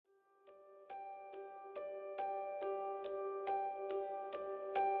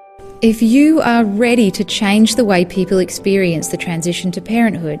If you are ready to change the way people experience the transition to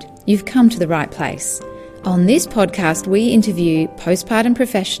parenthood, you've come to the right place. On this podcast, we interview postpartum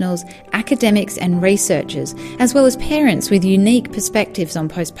professionals, academics and researchers, as well as parents with unique perspectives on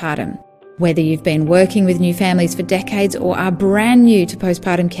postpartum. Whether you've been working with new families for decades or are brand new to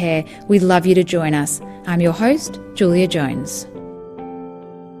postpartum care, we'd love you to join us. I'm your host, Julia Jones.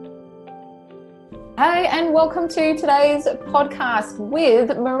 Hey, and welcome to today's podcast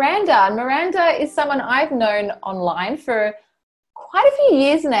with Miranda. Miranda is someone I've known online for quite a few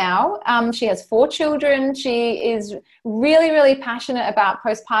years now. She has 4 children. She is really, really passionate about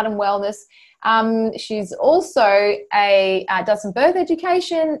postpartum wellness. She's also does some birth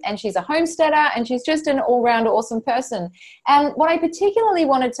education, and she's a homesteader, and she's just an all-round awesome person. And what I particularly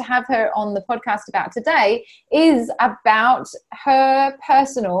wanted to have her on the podcast about today is about her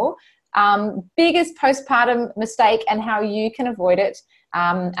personal biggest postpartum mistake and how you can avoid it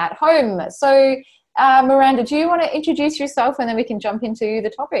at home. So Miranda, do you want to introduce yourself and then we can jump into the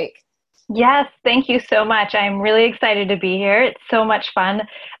topic? Yes, thank you so much. I'm really excited to be here. It's so much fun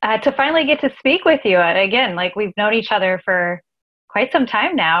to finally get to speak with you. And again, like we've known each other for quite some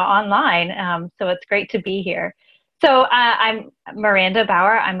time now online, so it's great to be here. So I'm Miranda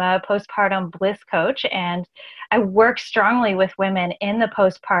Bauer. I'm a postpartum bliss coach, and I work strongly with women in the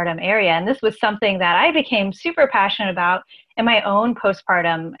postpartum area. And this was something that I became super passionate about in my own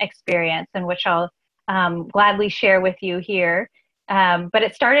postpartum experience, and which I'll gladly share with you here. But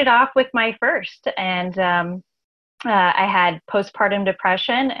it started off with my first, and I had postpartum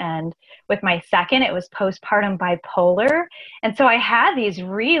depression, and with my second, it was postpartum bipolar. And so I had these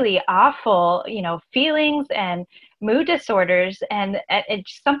really awful, feelings and mood disorders, and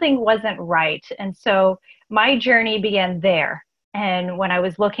something wasn't right. And so my journey began there. And when I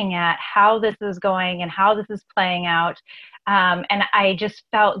was looking at how this is going and how this is playing out, and I just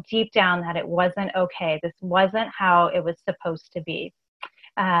felt deep down that it wasn't okay. This wasn't how it was supposed to be.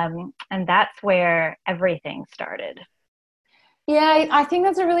 And that's where everything started. Yeah, I think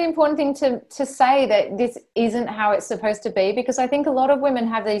that's a really important thing to say, that this isn't how it's supposed to be, because I think a lot of women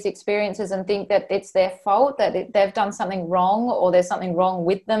have these experiences and think that it's their fault, that they've done something wrong or there's something wrong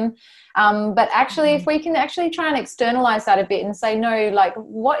with them. But actually, if we can actually try and externalize that a bit and say, no, like,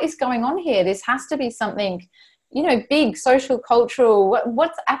 what is going on here? This has to be something, big social, cultural,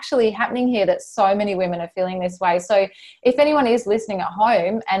 what's actually happening here that so many women are feeling this way. So if anyone is listening at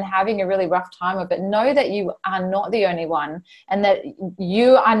home and having a really rough time of it, know that you are not the only one and that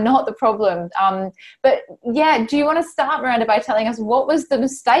you are not the problem. But yeah, do you want to start, Miranda, by telling us what was the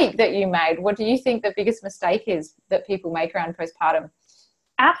mistake that you made? What do you think the biggest mistake is that people make around postpartum?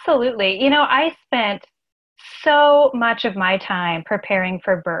 Absolutely. I spent so much of my time preparing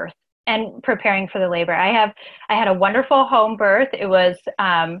for birth and preparing for the labor. I had a wonderful home birth. It was,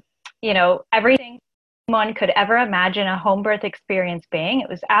 everything one could ever imagine a home birth experience being. It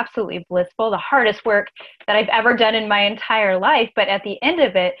was absolutely blissful, the hardest work that I've ever done in my entire life. But at the end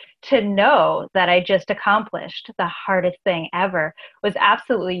of it, to know that I just accomplished the hardest thing ever was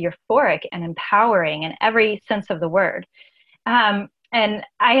absolutely euphoric and empowering in every sense of the word. And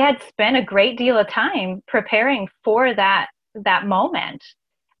I had spent a great deal of time preparing for that moment.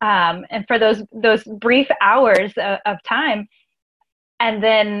 And for those brief hours of time. And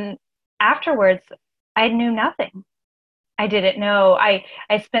then afterwards, I knew nothing. I didn't know. I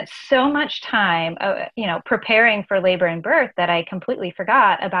spent so much time, preparing for labor and birth that I completely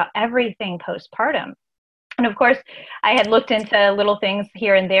forgot about everything postpartum. And of course, I had looked into little things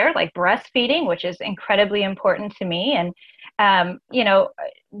here and there, like breastfeeding, which is incredibly important to me. And,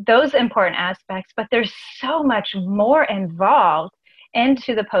 those important aspects, but there's so much more involved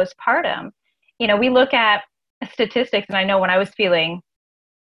into the postpartum. We look at statistics, and I know when I was feeling,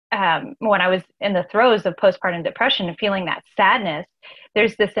 when I was in the throes of postpartum depression and feeling that sadness,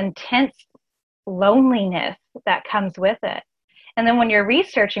 there's this intense loneliness that comes with it. And then when you're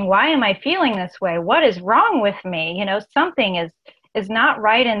researching, why am I feeling this way? What is wrong with me? Something is not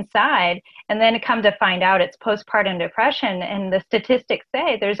right inside. And then come to find out it's postpartum depression. And the statistics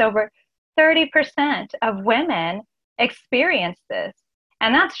say there's over 30% of women experience this.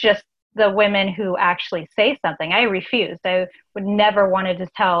 And that's just the women who actually say something. I refused. I would never wanted to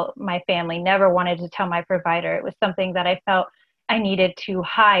tell my family, never wanted to tell my provider. It was something that I felt I needed to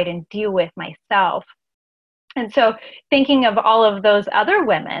hide and deal with myself. And so thinking of all of those other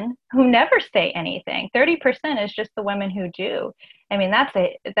women who never say anything, 30% is just the women who do. I mean, that's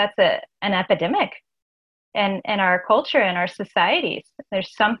an epidemic in our culture, in our societies.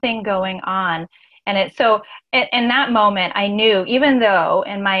 There's something going on. And in that moment, I knew, even though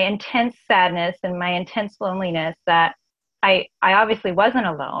in my intense sadness and my intense loneliness, that I obviously wasn't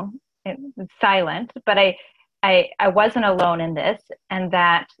alone. It was silent, but I wasn't alone in this, and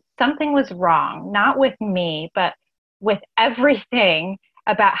that something was wrong, not with me, but with everything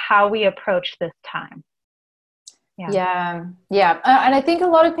about how we approach this time. Yeah. Yeah, yeah. And I think a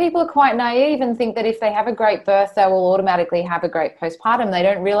lot of people are quite naive and think that if they have a great birth, they will automatically have a great postpartum. They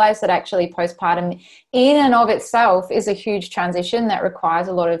don't realize that actually postpartum in and of itself is a huge transition that requires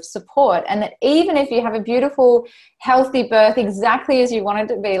a lot of support. And that even if you have a beautiful, healthy birth exactly as you wanted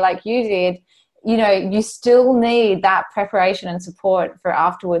to be, like you did, you know, you still need that preparation and support for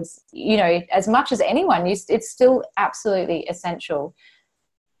afterwards, you know, as much as anyone. It's still absolutely essential.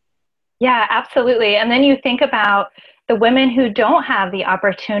 Yeah, absolutely. And then you think about the women who don't have the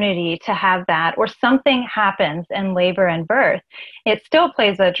opportunity to have that, or something happens in labor and birth. It still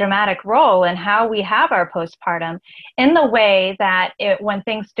plays a dramatic role in how we have our postpartum, in the way that when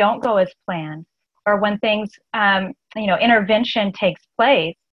things don't go as planned, or when things, intervention takes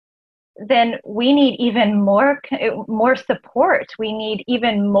place, then we need even more support. We need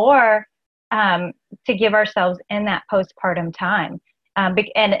even more to give ourselves in that postpartum time. And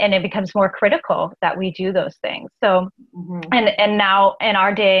it becomes more critical that we do those things. So, Mm-hmm. and now in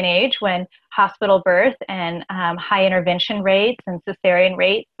our day and age, when hospital birth and high intervention rates and cesarean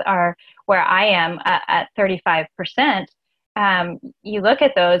rates are where I am at 35%, you look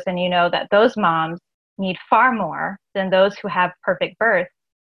at those and you know that those moms need far more than those who have perfect birth,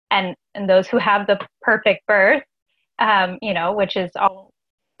 and those who have the perfect birth, which is all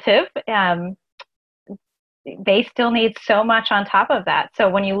relative. They still need so much on top of that. So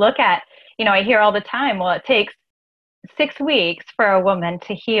when you look at, I hear all the time, well, it takes 6 weeks for a woman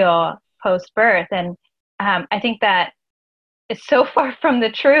to heal post birth. And I think that is so far from the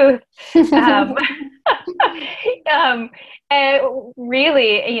truth. Um, and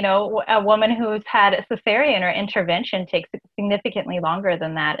really, a woman who's had a cesarean or intervention takes significantly longer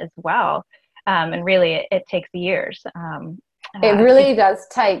than that as well. And really, it takes years. It really does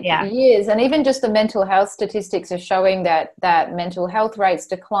take Yeah. years. And even just the mental health statistics are showing that mental health rates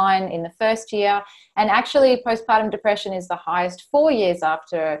decline in the first year. And actually postpartum depression is the highest 4 years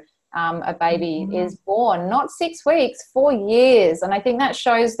after a baby Mm-hmm. is born, not 6 weeks, 4 years. And I think that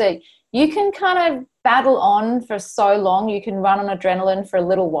shows that you can kind of battle on for so long. You can run on adrenaline for a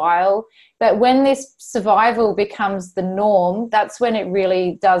little while. But when this survival becomes the norm, that's when it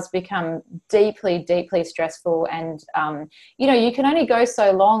really does become deeply, deeply stressful. And, you can only go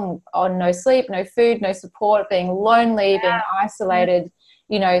so long on no sleep, no food, no support, being lonely, being isolated,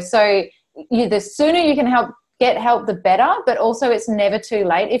 so the sooner you can get help, the better. But also it's never too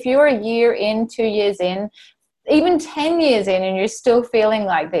late. If you're a year in, 2 years in, even 10 years in, and you're still feeling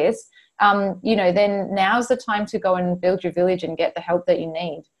like this, then now's the time to go and build your village and get the help that you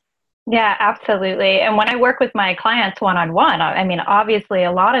need. Yeah, absolutely. And when I work with my clients one-on-one, I mean, obviously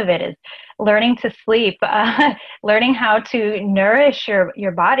a lot of it is learning to sleep, learning how to nourish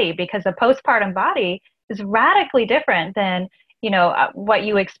your body, because a postpartum body is radically different than, what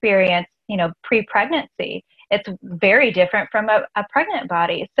you experience, pre-pregnancy. It's very different from a pregnant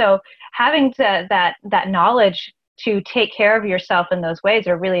body. So having that knowledge to take care of yourself in those ways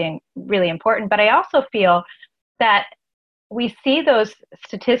are really, really important. But I also feel that we see those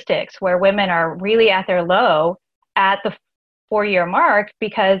statistics where women are really at their low at the 4-year mark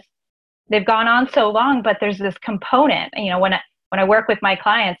because they've gone on so long, but there's this component. When I work with my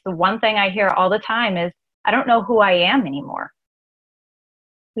clients, the one thing I hear all the time is, I don't know who I am anymore.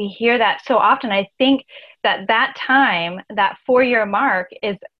 We hear that so often. I think that time, that 4-year mark,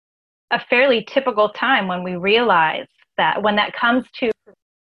 is a fairly typical time when we realize that, when that comes to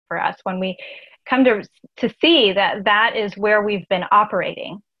for us, when we come to see that is where we've been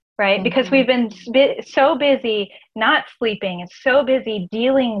operating, right? Mm-hmm. Because we've been so busy not sleeping and so busy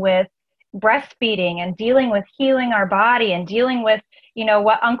dealing with breastfeeding and dealing with healing our body and dealing with,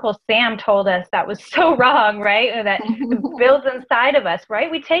 what Uncle Sam told us that was so wrong, right? That builds inside of us, right?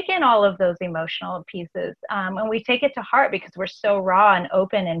 We take in all of those emotional pieces and we take it to heart because we're so raw and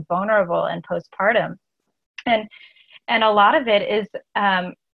open and vulnerable in postpartum. And a lot of it is,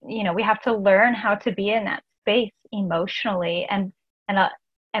 we have to learn how to be in that space emotionally and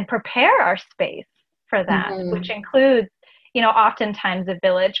prepare our space for that, mm-hmm. which includes, oftentimes a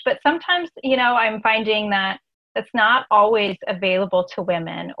village, but sometimes, I'm finding that that's not always available to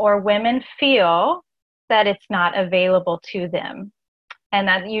women, or women feel that it's not available to them. And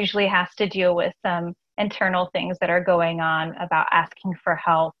that usually has to deal with some internal things that are going on about asking for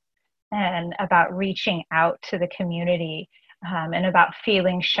help and about reaching out to the community. And about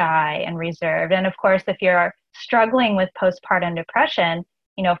feeling shy and reserved. And of course, if you're struggling with postpartum depression,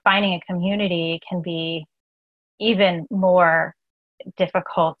 finding a community can be even more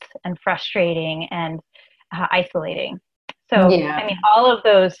difficult and frustrating and isolating. So, I Yeah. mean, all of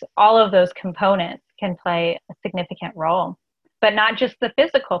those components can play a significant role, but not just the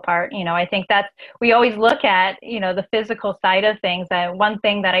physical part. You know, I think that's, we always look at, you know, the physical side of things. One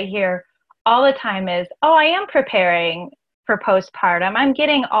thing that I hear all the time is, oh, I am preparing for postpartum. I'm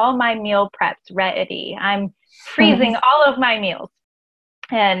getting all my meal preps ready. I'm freezing all of my meals.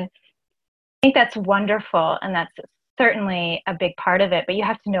 And I think that's wonderful. And that's certainly a big part of it, but you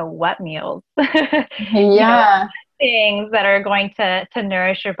have to know what meals, you know, Yeah. things that are going to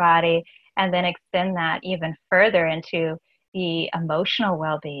nourish your body, and then extend that even further into the emotional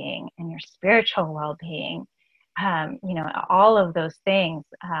well-being and your spiritual well-being. You know, all of those things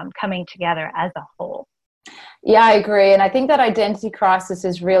coming together as a whole. Yeah, I agree. And I think that identity crisis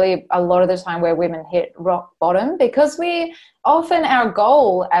is really a lot of the time where women hit rock bottom, because we often, our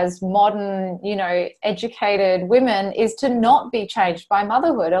goal as modern, you know, educated women is to not be changed by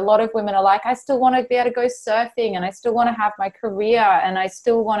motherhood. A lot of women are like, I still want to be able to go surfing, and I still want to have my career, and I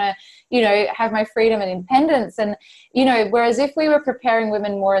still want to, you know, have my freedom and independence. And, you know, whereas if we were preparing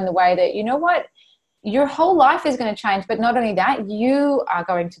women more in the way that, you know what, your whole life is going to change, but not only that, you are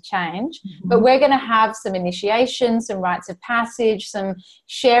going to change. But we're going to have some initiation, some rites of passage, some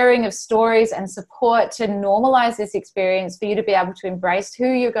sharing of stories and support to normalize this experience for you to be able to embrace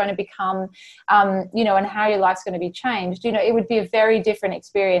who you're going to become, you know, and how your life's going to be changed. You know, it would be a very different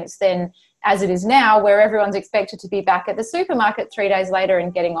experience than as it is now, where everyone's expected to be back at the supermarket 3 days later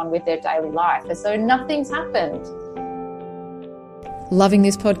and getting on with their daily life as though nothing's happened. Loving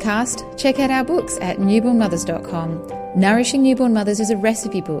this podcast? Check out our books at newbornmothers.com. Nourishing Newborn Mothers is a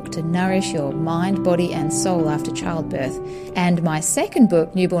recipe book to nourish your mind, body and soul after childbirth. And my second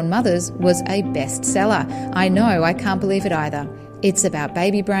book, Newborn Mothers, was a bestseller. I know, I can't believe it either. It's about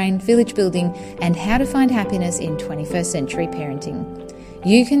baby brain, village building and how to find happiness in 21st century parenting.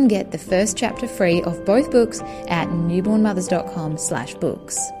 You can get the first chapter free of both books at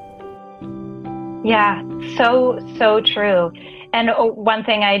newbornmothers.com/books. Yeah, so true. And one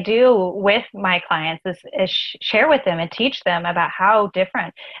thing I do with my clients is share with them and teach them about how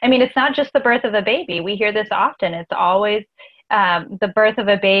different. I mean, it's not just the birth of a baby. We hear this often. It's always the birth of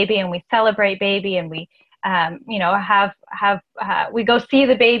a baby, and we celebrate baby, and we, you know, we go see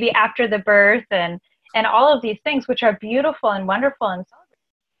the baby after the birth, and all of these things, which are beautiful and wonderful and so.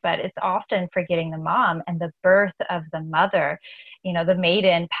 But it's often forgetting the mom and the birth of the mother. You know, the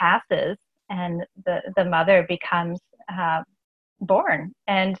maiden passes, and the mother becomes born,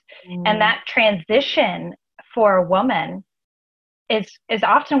 and that transition for a woman is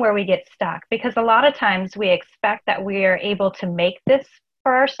often where we get stuck, because a lot of times we expect that we are able to make this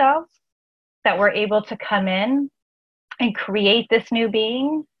for ourselves, that we're able to come in and create this new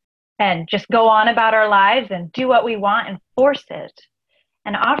being and just go on about our lives and do what we want and force it.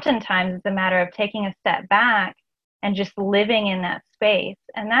 And oftentimes it's a matter of taking a step back and just living in that space.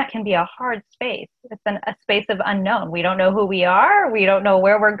 And that can be a hard space. It's a space of unknown. We don't know who we are. We don't know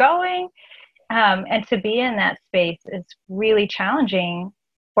where we're going. And to be in that space is really challenging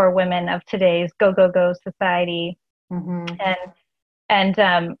for women of today's go, go, go society. And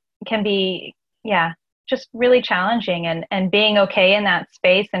can be, yeah, just really challenging. And being okay in that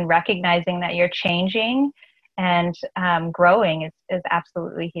space and recognizing that you're changing and growing is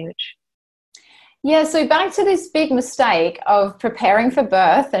absolutely huge. Yeah, so back to this big mistake of preparing for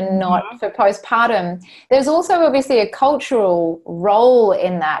birth and not for postpartum. There's also obviously a cultural role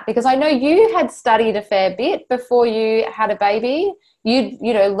in that, because I know you had studied a fair bit before you had a baby. You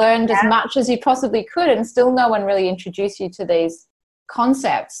know, learned as much as you possibly could, and still no one really introduced you to these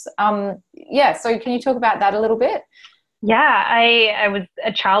concepts. Yeah, so can you talk about that a little bit? Yeah, I was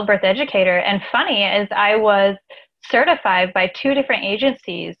a childbirth educator, and funny is I was certified by two different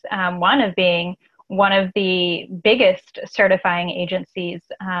agencies, one of being one of the biggest certifying agencies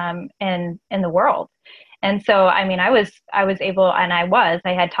in the world. And so, I mean, I had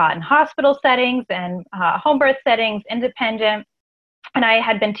taught in hospital settings and home birth settings, independent, and I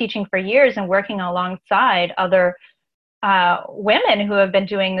had been teaching for years and working alongside other women who have been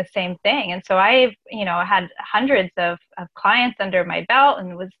doing the same thing. And so I've, you know, had hundreds of clients under my belt,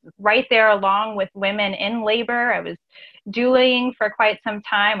 and was right there along with women in labor. I was doulaing for quite some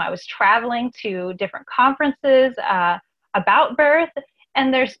time. I was traveling to different conferences about birth.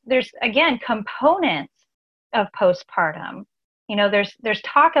 And there's again components of postpartum. You know, there's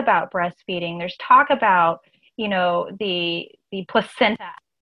talk about breastfeeding. There's talk about, you know, the placenta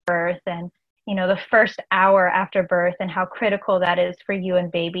birth, and you know, the first hour after birth, and how critical that is for you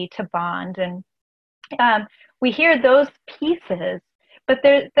and baby to bond. And we hear those pieces, but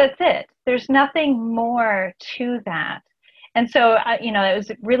that's it. There's nothing more to that. And so, it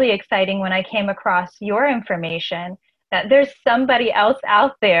was really exciting when I came across your information that there's somebody else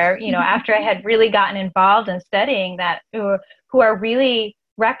out there, after I had really gotten involved in studying that, who are really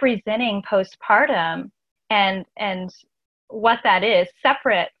representing postpartum and what that is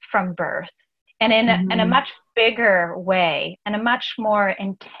separate from birth, and in a much bigger way and a much more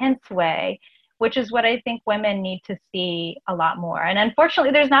intense way, which is what I think women need to see a lot more. And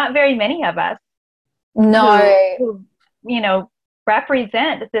unfortunately, there's not very many of us who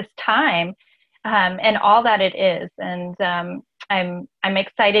represent this time and all that it is. And I'm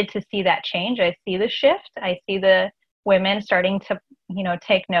excited to see that change. I see the shift. I see the women starting to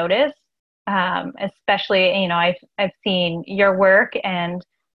take notice. Especially, I've seen your work, and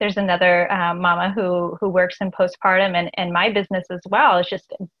there's another mama who works in postpartum, and my business as well is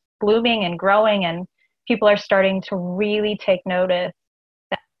just blooming and growing, and people are starting to really take notice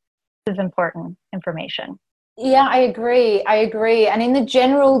that this is important information. Yeah, I agree. And in the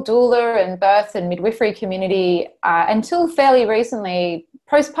general doula and birth and midwifery community, until fairly recently,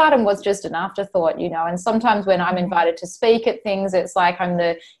 postpartum was just an afterthought, and sometimes when I'm invited to speak at things, it's like I'm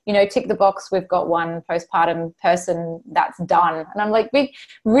the, tick the box, we've got one postpartum person, that's done. And I'm like,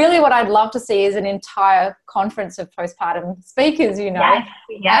 really what I'd love to see is an entire conference of postpartum speakers, Yes,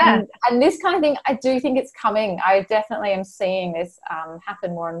 yeah. And this kind of thing, I do think it's coming. I definitely am seeing this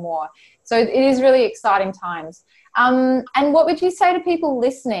happen more and more. So it is really exciting times. And what would you say to people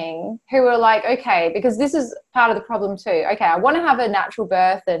listening who are like, okay, because this is part of the problem too. Okay, I want to have a natural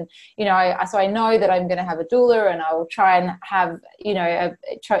birth, and so I know that I'm going to have a doula, and I will try and have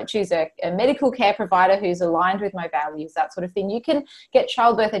choose a medical care provider who's aligned with my values, that sort of thing. You can get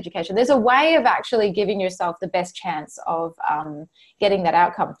childbirth education. There's a way of actually giving yourself the best chance of getting that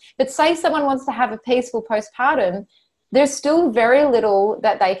outcome. But say someone wants to have a peaceful postpartum, there's still very little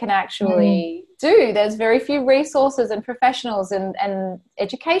that they can actually do. There's very few resources and professionals and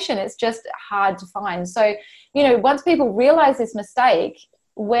education. It's just hard to find. So, once people realize this mistake,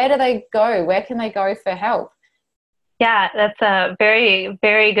 where do they go? Where can they go for help? Yeah, that's a very,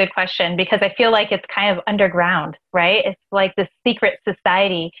 very good question, because I feel like it's kind of underground, right? It's like this secret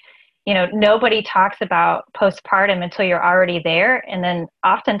society. Nobody talks about postpartum until you're already there. And then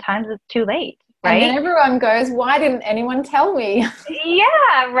oftentimes it's too late. Right? And then everyone goes, why didn't anyone tell me?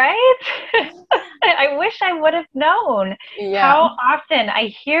 Yeah, right? I wish I would have known. Yeah. How often I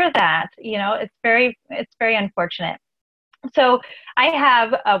hear that, it's very unfortunate. So I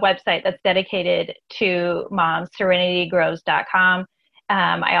have a website that's dedicated to moms, serenitygrows.com.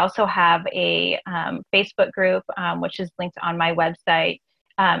 I also have a Facebook group, which is linked on my website.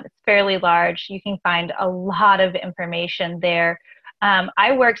 It's fairly large. You can find a lot of information there.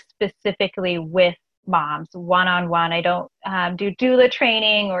 I work specifically with moms one-on-one. I don't do doula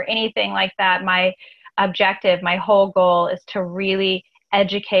training or anything like that. My objective, my whole goal is to really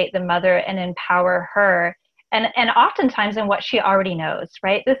educate the mother and empower her. And oftentimes in what she already knows,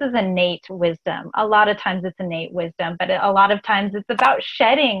 right? This is innate wisdom. A lot of times it's innate wisdom, but a lot of times it's about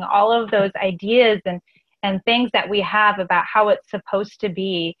shedding all of those ideas and things that we have about how it's supposed to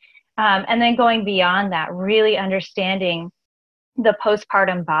be. And then going beyond that, really understanding the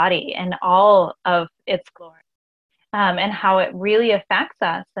postpartum body and all of its glory, and how it really affects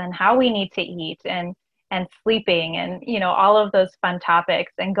us, and how we need to eat and sleeping, and all of those fun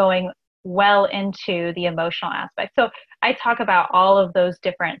topics, and going well into the emotional aspect. So I talk about all of those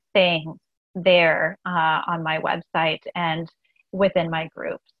different things there on my website and within my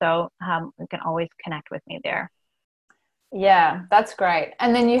group. So you can always connect with me there. Yeah, that's great.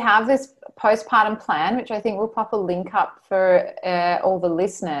 And then you have this postpartum plan, which I think we'll pop a link up for all the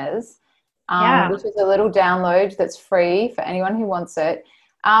listeners, which is a little download that's free for anyone who wants it.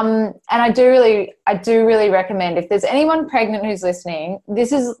 And I do really recommend, if there's anyone pregnant who's listening,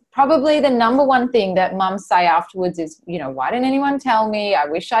 this is probably the number one thing that mums say afterwards is, why didn't anyone tell me? I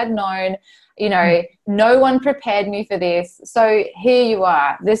wish I'd known. No one prepared me for this. So here you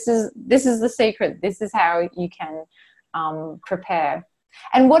are. This is the secret. This is how you can prepare.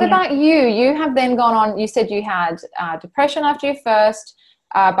 And what about you? You have then gone on, you said you had depression after your first,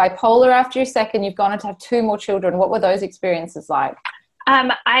 bipolar after your second, you've gone on to have 2 more children. What were those experiences like?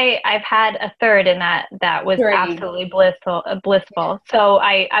 I've had a third, and that was 3. Absolutely blissful. So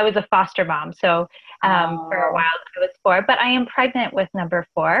I was a foster mom. So for a while I was 4, but I am pregnant with number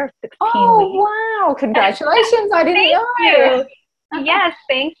 4, 16 weeks. Wow. Congratulations. I didn't know. You. Yes,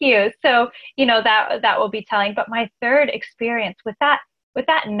 thank you. So, that will be telling. But my third experience with that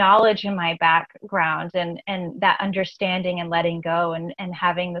knowledge in my background and that understanding and letting go and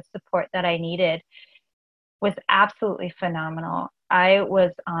having the support that I needed was absolutely phenomenal. I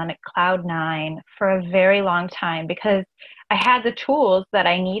was on cloud 9 for a very long time because I had the tools that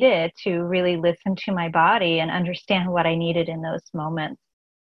I needed to really listen to my body and understand what I needed in those moments,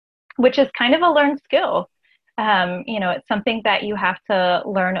 which is kind of a learned skill. It's something that you have to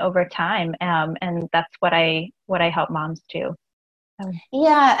learn over time. And that's what I help moms do.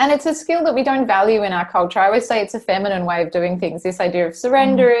 Yeah, and it's a skill that we don't value in our culture. I always say it's a feminine way of doing things, this idea of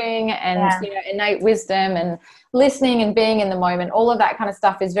surrendering and innate wisdom and listening and being in the moment. All of that kind of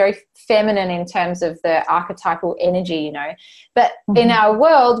stuff is very feminine in terms of the archetypal energy, But in our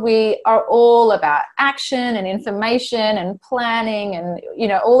world, we are all about action and information and planning and,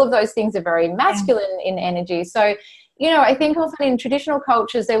 all of those things are very masculine in energy. So, I think often in traditional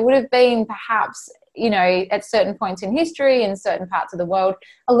cultures, there would have been perhaps at certain points in history in certain parts of the world,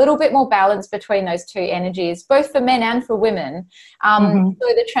 a little bit more balance between those two energies, both for men and for women. So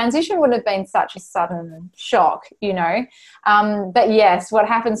the transition wouldn't have been such a sudden shock, But yes, what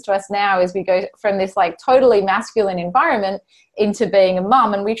happens to us now is we go from this like totally masculine environment into being a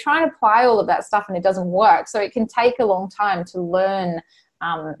mum, and we try and apply all of that stuff and it doesn't work. So it can take a long time to learn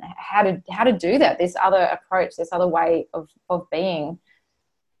how to do that, this other approach, this other way of being.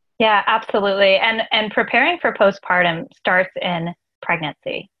 Yeah, absolutely. And preparing for postpartum starts in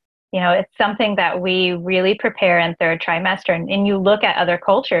pregnancy. It's something that we really prepare in third trimester. And you look at other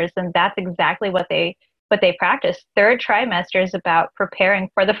cultures, and that's exactly what they practice. Third trimester is about preparing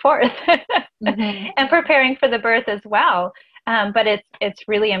for the fourth and preparing for the birth as well. But it's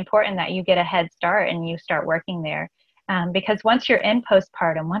really important that you get a head start and you start working there. Because once you're in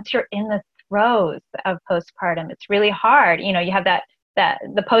postpartum, once you're in the throes of postpartum, it's really hard. You have that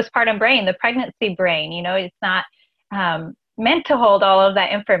the postpartum brain, the pregnancy brain, it's not meant to hold all of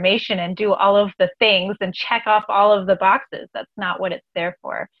that information and do all of the things and check off all of the boxes. That's not what it's there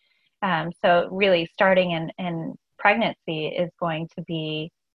for. So really starting in pregnancy is going to be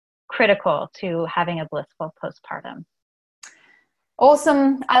critical to having a blissful postpartum.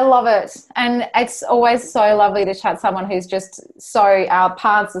 Awesome. I love it. And it's always so lovely to chat to someone who's just our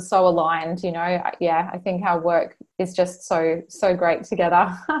paths are so aligned, I think our work is just so great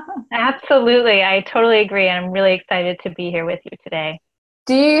together. Absolutely. I totally agree. And I'm really excited to be here with you today.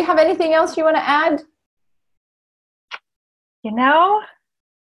 Do you have anything else you want to add?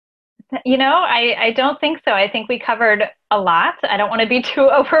 I don't think so. I think we covered a lot. I don't want to be too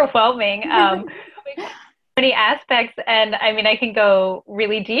overwhelming. Many aspects, and I can go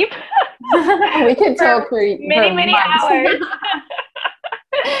really deep. We could talk for many hours.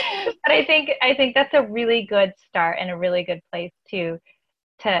 But I think that's a really good start and a really good place to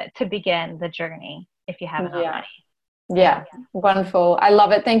begin the journey if you haven't already. Yeah, wonderful. I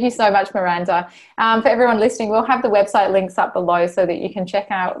love it. Thank you so much, Miranda. For everyone listening, we'll have the website links up below so that you can check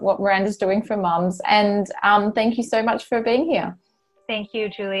out what Miranda's doing for mums. And thank you so much for being here. Thank you,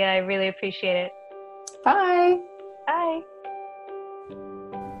 Julia. I really appreciate it. Bye. Bye.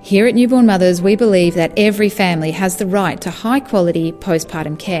 Here at Newborn Mothers, we believe that every family has the right to high-quality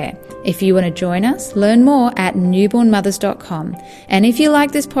postpartum care. If you want to join us, learn more at newbornmothers.com. And if you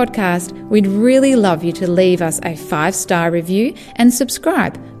like this podcast, we'd really love you to leave us a 5-star review and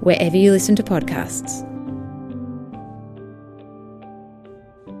subscribe wherever you listen to podcasts.